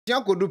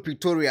Tiakodu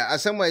Pretoria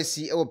asɛm a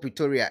si ɛwɔ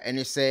Pretoria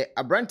ɛne sɛ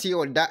abranteɛ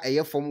ɔda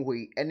ɛyɛ fam hɔ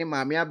yi ɛne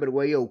maame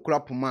aberewa yi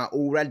okura poma a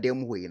owura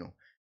dɛm hɔ yi no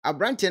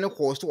abranteɛ no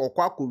kɔɔ so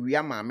ɔkɔ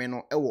akɔwia maame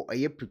no ɛwɔ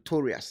ɛyɛ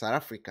Pretoria, South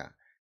Africa.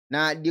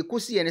 Na deɛ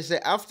kosi yɛ ne sɛ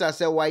after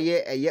sɛ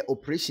wayɛ ɛyɛ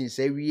operation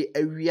sɛ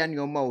awia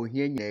nneɛma a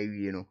ohia nyinaa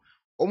awie no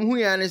ɔmo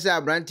ya ne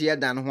sɛ abranteɛ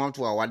da no ho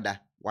ato a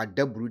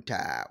wada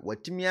bruta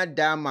watimi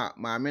ada ma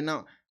maame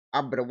no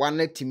aberewa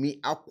no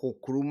timi akɔ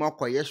kurom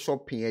akɔyɛ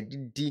shopping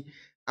adidi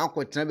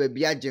akɔtena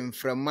baabi agye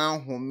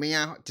mframa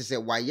homea te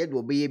sɛ wayɛ de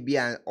obɛyɛ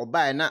bia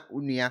ɔbaa na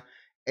unua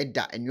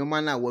ɛda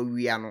nnwoma na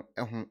wawia no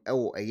ɛho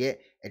ɛwɔ ɛyɛ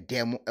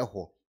ɛdɛm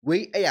ɛhɔ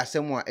wei ɛyɛ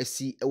asɛm a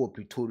asi ɛwɔ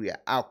Pretoria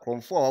a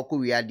krɔmfo a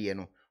wakɔwia deɛ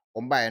no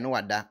ɔbaa no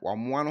wada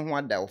wamoa no ho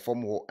ada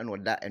ɔfam hɔ ɛna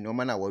ɔda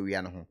nnwoma na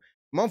wawia no ho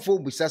manfo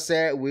busa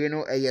sɛ wei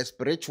no ɛyɛ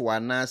spiritual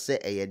na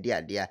sɛ ɛyɛ de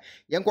ade a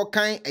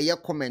yɛnkɔkan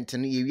ɛyɛ comment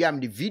no yɛwiam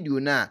de video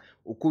na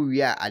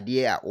okɔwia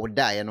adeɛ a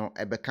ɔdaeɛ no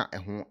ɛbɛka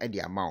ɛho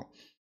ɛde ama.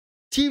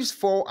 Thieves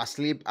fall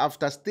asleep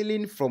after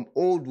stealing from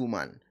old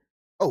woman.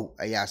 Oh,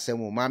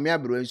 ayasemo. Maame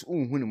aberewa nso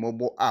unhu ne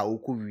mobo a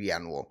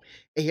okowia no.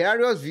 A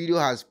hilarious video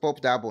has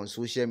popped up on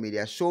social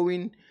media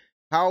showing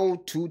how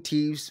two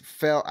thieves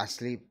fell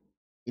asleep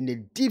in a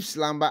deep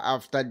slumber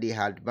after they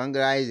had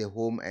burglarized a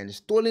home and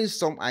stolen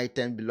some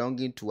items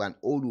belonging to an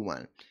old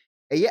woman.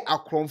 Eye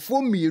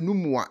akromfo mienu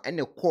mu a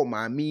ene kɔ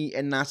maame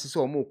ena asese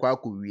omo kɔ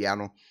akowia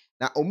no.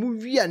 Na omo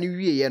wia ne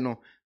wieye no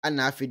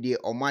ana afede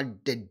omo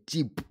de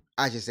deep.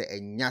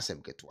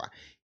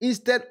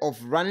 Instead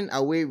of running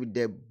away with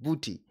the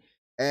booty,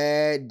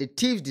 the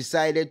thieves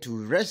decided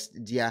to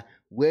wrest their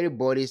weary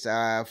bodies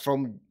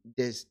from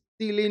the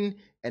stealing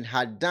and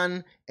had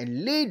done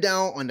and lay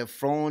down on the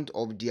front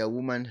of their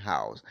woman's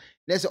house.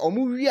 There's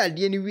omuwi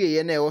ade ni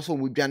wie na also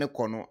omudwane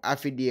kono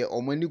afide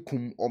omani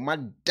kum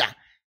omada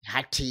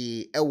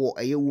hati ewo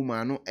eye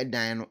woman no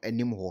edan no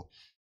anim ho.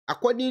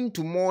 According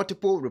to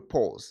multiple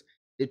reports,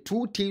 the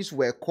two thieves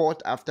were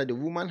caught after the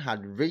woman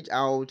had reached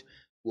out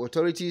to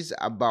authorities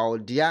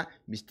about their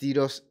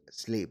mysterious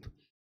sleep.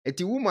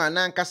 Eti woman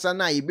na nkasa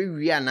na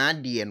yebewia na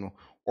ade no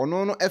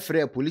ono no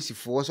efre police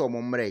fo so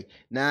omomre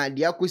na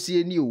de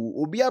akosie ni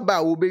obi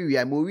aba wo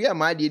bewia ma owia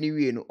ma ade ni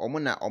wie no omo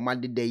na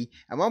omadedai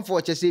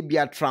amanfo chese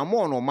bia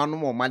tramon no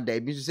manom omada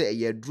bi so se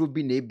eye duro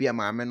bi na ebia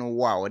maame no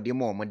wo a ode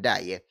ma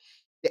omodaye.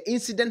 The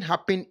incident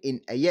happened in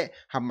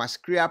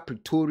HAHAHA,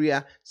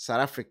 Pretoria,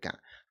 South Africa,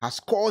 has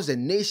caused a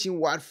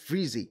nationwide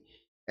frenzy.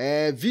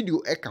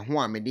 Video eka ho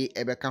amede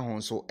ebeka ho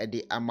so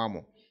ede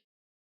amamo.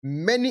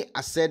 Many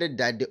asserted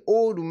that the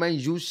old woman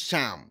used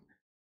charm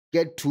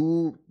get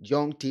two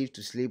young thieves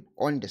to sleep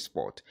on the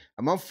spot.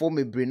 Amanfo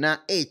mebrena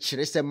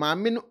chere se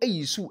maame no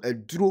ayisu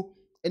aduro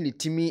ene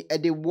timi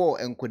ede wo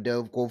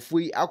enkoda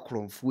kofui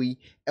akromfui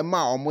ema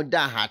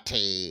omoda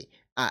hate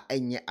a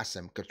enye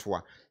asem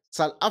ketwa.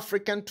 South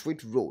African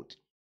tweet wrote,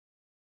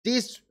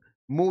 "This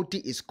multi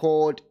is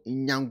called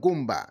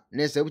Inyangumba.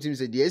 Next everything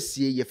said yes,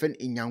 you find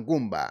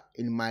Inyangumba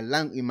in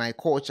my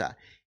culture.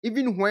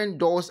 Even when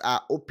doors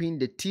are open,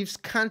 the thieves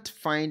can't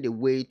find a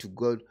way to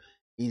go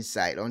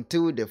inside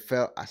until they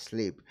fell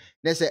asleep."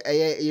 Next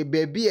say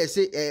baby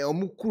say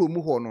omukuro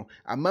mu ho no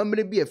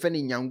amamre bi efe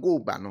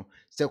Inyangumba no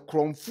se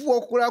kromfu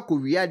okura ko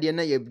wia de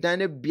na yebdan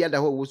na bia da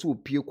ho wo so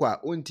opie ko a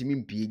ontimi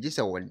mpie je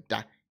se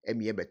wonda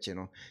emiye beche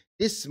no.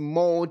 This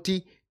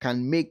multi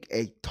can make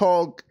a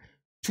dog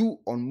to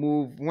on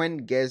move when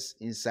guests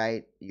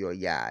inside your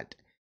yard.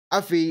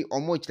 Afi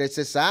omo kire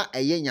se sa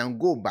eye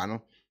Nyangumba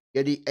no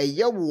yede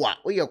eye wo a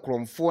oye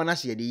kromfo na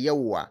se yede ye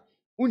wo a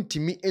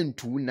untimi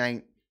entu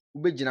nan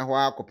ubegina ho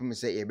akopem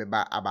se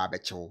yebeba aba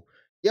abechewo.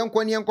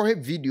 Yenkɔ he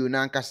video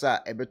na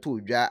nkasa ebeto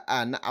odwa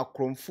a na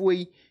akromfo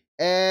yi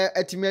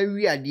atimi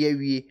awi ade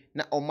awie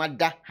na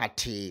omada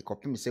hate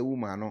kopem se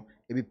wuma no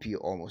ebepie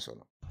omo so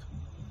no.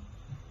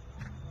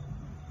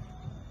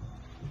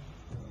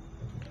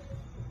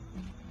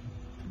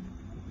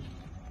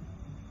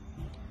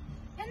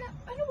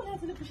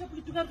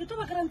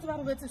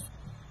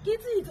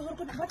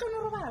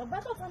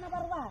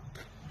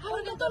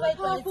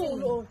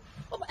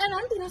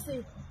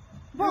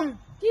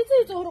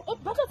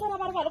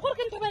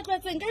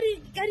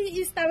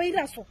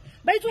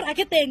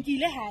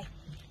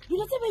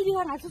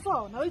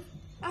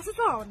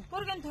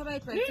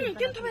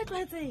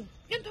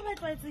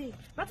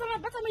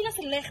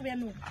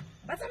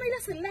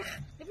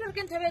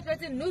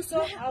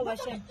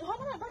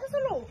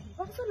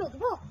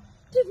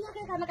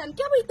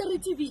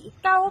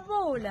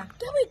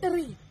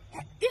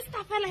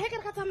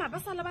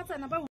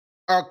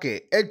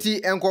 Okay, eti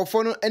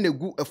enkofo no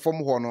enegu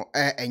efom ho no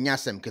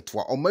enyasem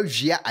ketwa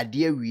omawia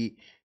ade awie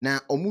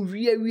na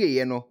omwia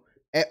wie no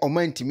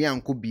omantimi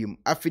anko biem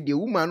afide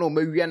wuma na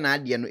omawia na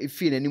ade no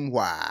efie nanim ho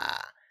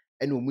a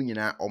ene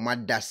omunyina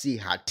omadasi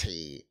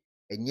hate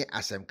enye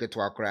asem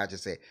ketwa akora ate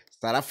se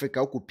South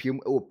Africa okopiem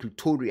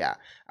Pretoria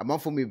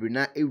amanfo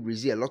mebrina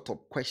raise a lot of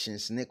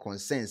questions ne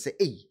concerns say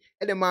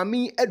ede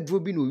maami aduro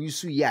bi no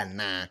yusu ya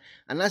na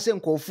anase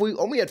nkofo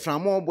omo ye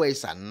tramo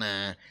boys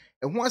ana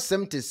eho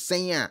asem te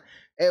sen a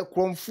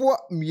kromfo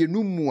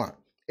mienu mu a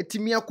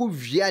etimi akọ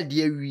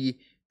wiade awie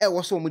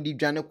wo so omudi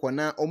dwane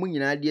kona omu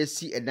nyina de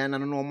asi edan na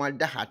no ma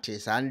da hate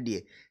saa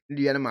de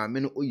ndi ya na maame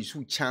no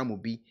oyisu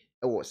cham bi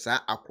wo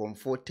saa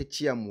akromfo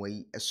techia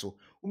moyi eso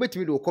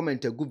ubetimi de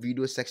comment agu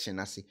video section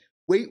ase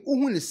wei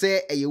uhu ne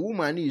se eye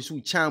woman no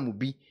yisu cham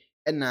bi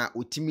na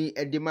otimi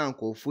de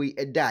mankofo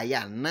yi da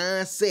ya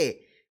na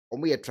se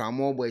omu ye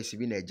tramo boys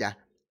bi na eja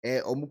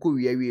omu ko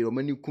wiawie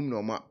omani kum na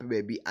omu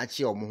pe bi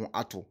ache omu ho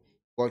ato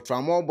ko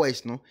tramo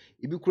boys no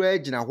ibi kura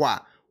gina ho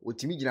a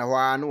otimi gina ho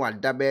a no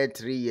wada be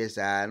 3 years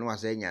a no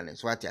wasa nya ne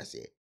so ate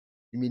ase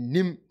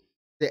minim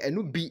se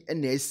enu bi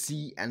na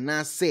asi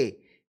ana se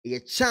ye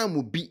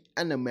cham bi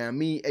ana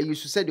maame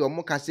ayusu se de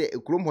omu ka se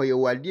ekrom ho ye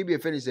wade bi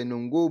efe ne se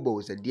nongo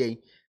bo se de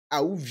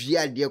a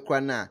uvia de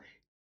kura na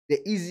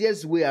the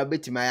easiest way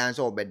abeti my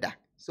answer obeda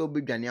so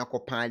obedwane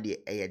akopan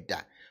de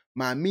eyeda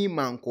maami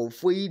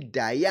mankofo yi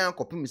da ya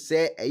akopim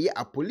se eye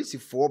a police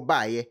for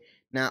baaye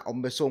na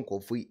ombeso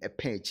nkofo yi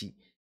epanchi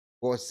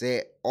ko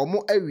se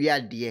omo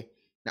awia de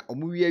na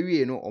omo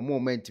wiawie no omo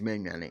omantima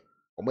anwane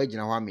omo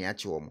agina ho ame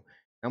ache omo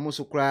na mo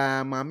so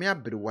kra maami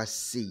abere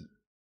wase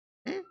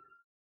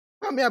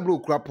maami abere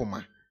okura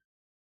poma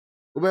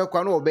obe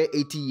kwa no obe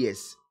 80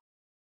 years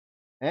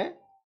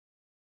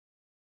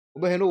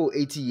obe no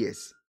 80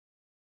 years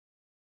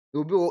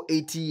obi o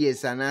 80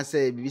 years ana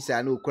say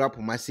bibisa na okura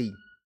poma sei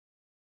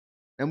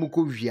na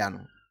muko wia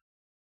no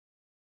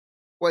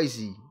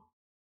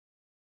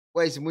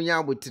boys munya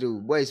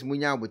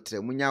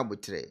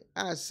abotre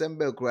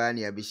asembe kura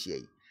na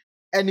abihie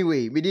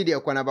anyway me did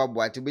ekwanaba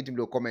boate betim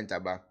do comment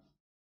aba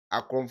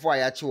akromfo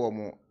ayache wo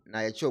mo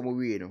na yache wo mo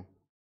wie no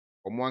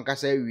omo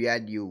ankasa wia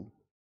de o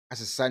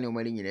asesa ne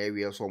omani nyina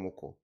wie so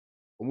omko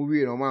omo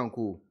wie no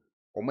manko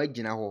omo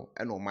agina ho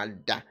na omo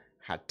da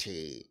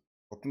hate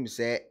opim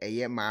se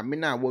eye maame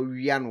na wo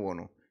wia no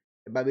no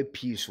e ba be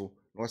pii so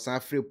no san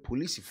afre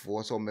police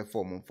fo so me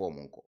form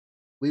nko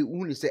we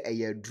unu se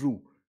eye drew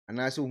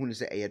ana se unu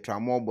se eye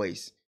tramo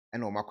boys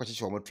na o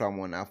makwachiche o mo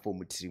tramo na afọ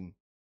mutirim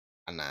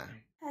ana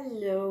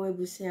hello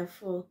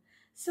ebusiafo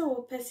so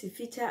pesi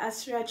feature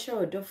asracha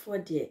Odifour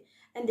de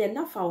and then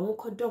na fa ho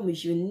kodom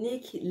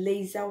unique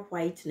laser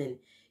whitening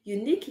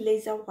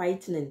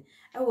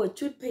our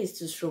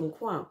toothpaste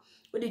stronko a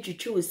odi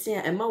twitwi wo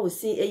sin ema wo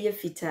sin eye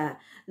fita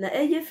na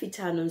eye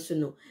fita no nso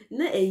no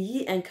na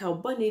eyi enka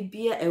bone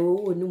bia ewo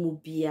wo no mu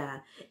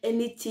bia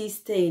any tea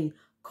stain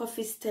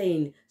coffee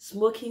stain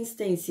smoking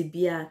stain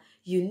bia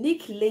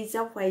unique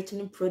laser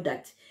whitening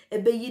product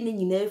ebe yi ni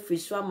nyina free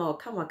so ama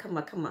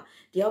kama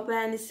de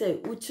oba ni say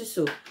utu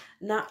so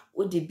na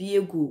odi bi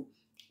egu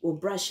o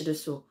brush do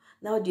so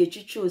na odi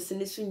twitwi wo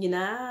sin so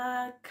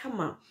nyina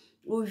kama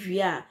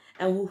Uvia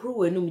and who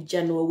wenum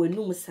Jano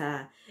wenum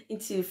sa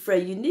into for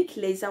unique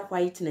laser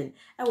whitening.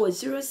 I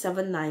was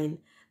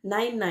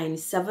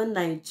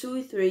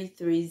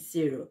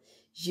 07999792330.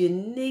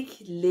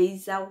 Unique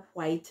laser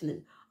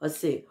whitening or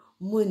say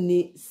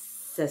Muni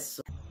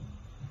Seso.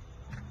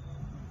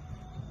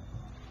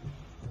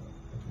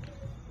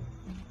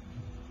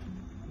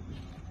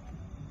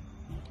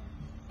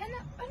 I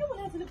know what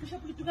I have to push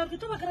up to go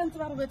to a grand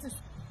barbettes.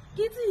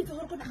 Kids eat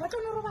or could but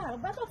on a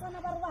but on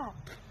a barba.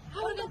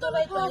 How do you do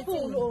it?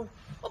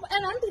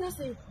 And I'm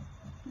say,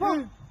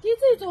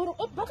 kids eat or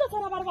but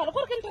on a barba,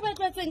 or can to make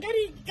and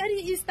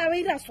carry East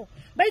Away.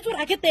 By to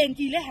I get thank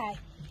you. High.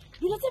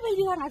 You let me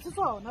do an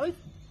phone.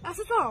 As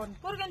a phone,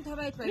 or can to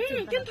make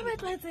get to make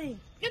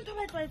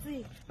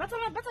but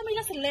I'm a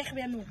lech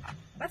menu.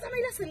 But I'm a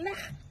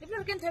lech. If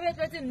you can to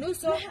make no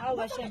so, how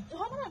was it?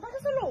 How much? But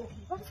it's a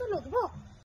low.